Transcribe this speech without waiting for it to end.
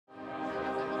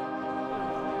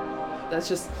That's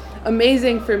just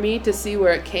amazing for me to see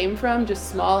where it came from, just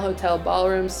small hotel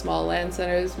ballrooms, small LAN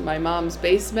centers, my mom's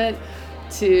basement,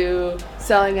 to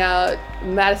selling out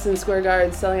Madison Square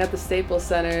Garden, selling out the Staples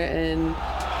Center in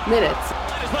minutes.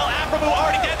 As well, Aframu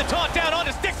already had the taunt down on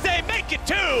the stick save, make it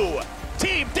 2!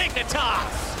 Team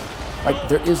Dignitas! Like,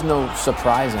 there is no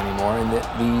surprise anymore, and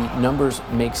the numbers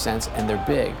make sense and they're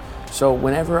big. So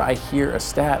whenever I hear a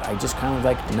stat, I just kind of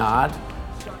like nod,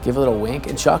 give a little wink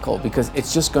and chuckle, because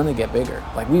it's just gonna get bigger.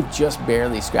 Like, we've just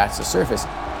barely scratched the surface.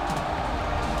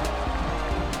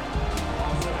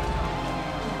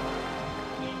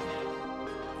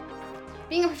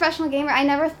 Being a professional gamer, I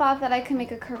never thought that I could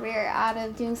make a career out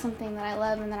of doing something that I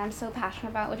love and that I'm so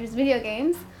passionate about, which is video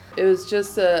games. It was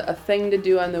just a thing to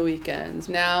do on the weekends.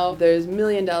 Now there's $1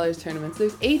 million tournaments,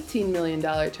 there's $18 million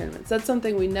tournaments. That's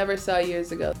something we never saw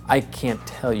years ago. I can't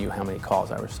tell you how many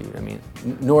calls I received. I mean,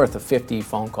 north of 50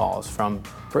 phone calls from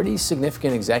pretty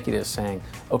significant executives saying,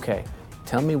 okay,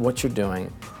 tell me what you're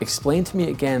doing, explain to me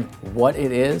again what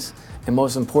it is, and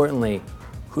most importantly,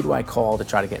 who do I call to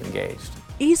try to get engaged?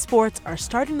 Esports are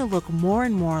starting to look more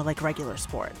and more like regular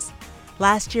sports.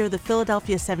 Last year, the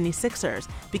Philadelphia 76ers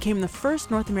became the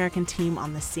first North American team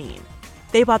on the scene.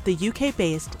 They bought the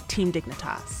UK-based Team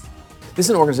Dignitas. This is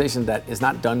an organization that is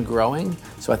not done growing,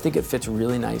 so I think it fits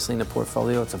really nicely in the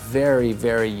portfolio. It's a very,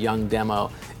 very young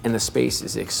demo, and the space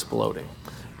is exploding.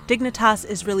 Dignitas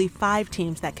is really 5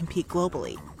 teams that compete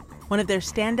globally. One of their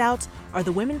standouts are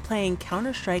the women playing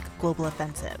Counter-Strike Global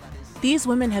Offensive. These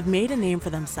women have made a name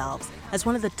for themselves as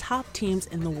one of the top teams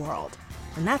in the world.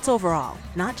 And that's overall,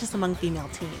 not just among female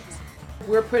teams.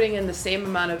 We're putting in the same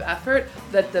amount of effort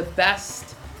that the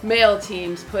best male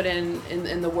teams put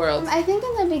in the world. I think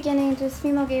in the beginning, just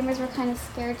female gamers were kind of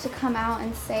scared to come out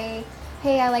and say,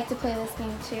 hey, I like to play this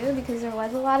game too, because there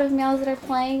was a lot of males that are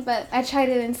playing, but I try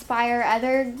to inspire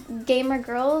other gamer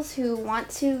girls who want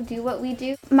to do what we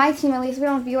do. My team, at least, we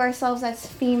don't view ourselves as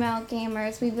female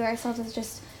gamers. We view ourselves as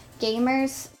just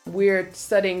gamers. We're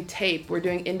studying tape, we're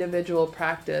doing individual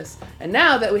practice, and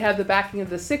now that we have the backing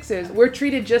of the Sixers, we're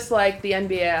treated just like the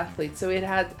NBA athletes. So we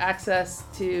had access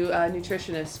to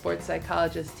nutritionists, sports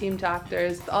psychologists, team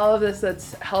doctors, all of this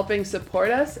that's helping support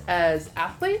us as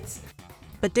athletes.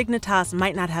 But Dignitas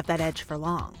might not have that edge for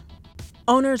long.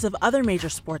 Owners of other major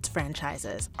sports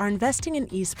franchises are investing in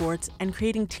esports and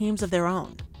creating teams of their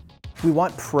own. We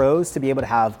want pros to be able to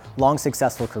have long,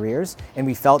 successful careers, and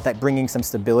we felt that bringing some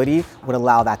stability would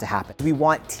allow that to happen. We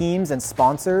want teams and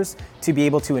sponsors to be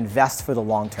able to invest for the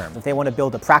long term. If they want to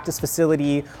build a practice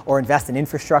facility or invest in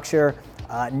infrastructure,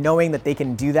 knowing that they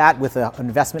can do that with an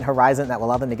investment horizon that will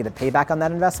allow them to get a payback on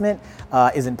that investment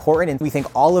is important. And we think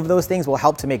all of those things will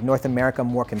help to make North America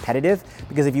more competitive,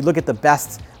 because if you look at the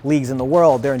best leagues in the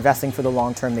world, they're investing for the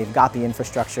long term. They've got the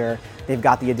infrastructure, they've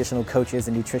got the additional coaches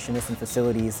and nutritionists and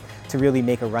facilities to really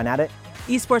make a run at it.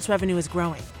 Esports revenue is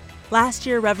growing. Last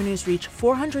year, revenues reached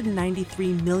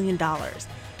 $493 million,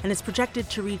 and it's projected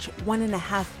to reach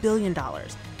 $1.5 billion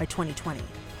by 2020.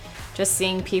 Just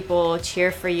seeing people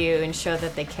cheer for you and show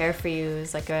that they care for you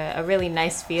is like a really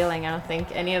nice feeling. I don't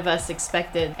think any of us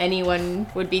expected anyone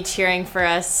would be cheering for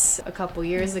us a couple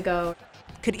years ago.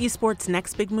 Could esports'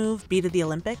 next big move be to the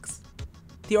Olympics?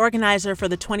 The organizer for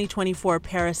the 2024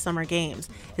 Paris Summer Games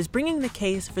is bringing the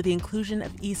case for the inclusion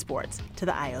of esports to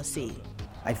the IOC.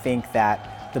 I think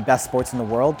that the best sports in the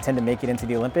world tend to make it into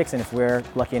the Olympics, and if we're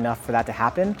lucky enough for that to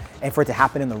happen, and for it to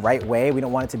happen in the right way, we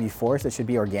don't want it to be forced. It should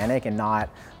be organic and not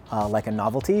like a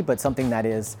novelty, but something that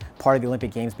is part of the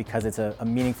Olympic Games because it's a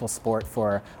meaningful sport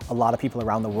for a lot of people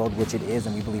around the world, which it is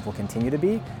and we believe will continue to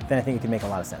be, then I think it can make a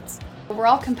lot of sense. We're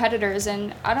all competitors,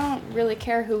 and I don't really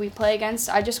care who we play against.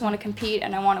 I just want to compete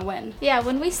and I want to win. Yeah,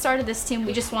 when we started this team,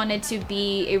 we just wanted to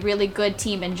be a really good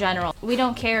team in general. We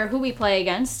don't care who we play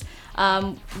against.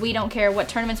 We don't care what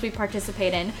tournaments we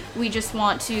participate in. We just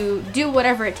want to do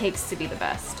whatever it takes to be the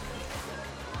best.